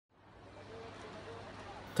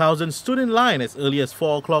thousands stood in line as early as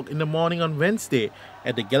 4 o'clock in the morning on Wednesday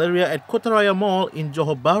at the Galleria Kotaraya Mall in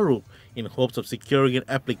Johor Baru in hopes of securing an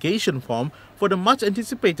application form for the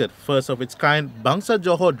much-anticipated first-of-its-kind Bangsa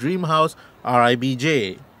Johor Dream House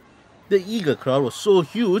RIBJ. The eager crowd was so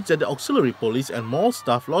huge that the auxiliary police and mall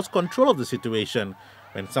staff lost control of the situation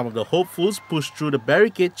when some of the hopefuls pushed through the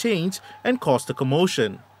barricade chains and caused a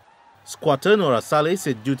commotion. Squatter Nora Saleh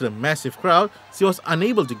said due to the massive crowd, she was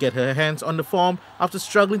unable to get her hands on the form after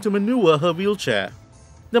struggling to maneuver her wheelchair.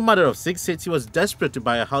 The mother of 6 said she was desperate to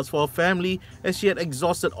buy a house for her family as she had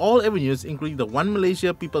exhausted all avenues including the One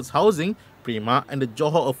Malaysia People's Housing, Prima and the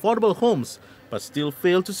Johor Affordable Homes, but still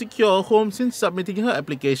failed to secure a home since submitting her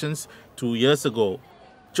applications 2 years ago.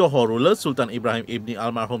 Johor ruler Sultan Ibrahim Ibni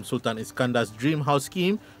Almarhum Sultan Iskandar's Dream House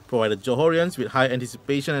scheme provided Johorians with high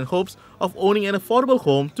anticipation and hopes of owning an affordable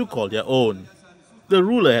home to call their own. The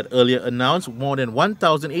ruler had earlier announced more than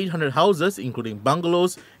 1,800 houses, including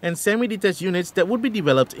bungalows and semi-detached units that would be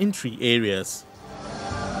developed in 3 areas.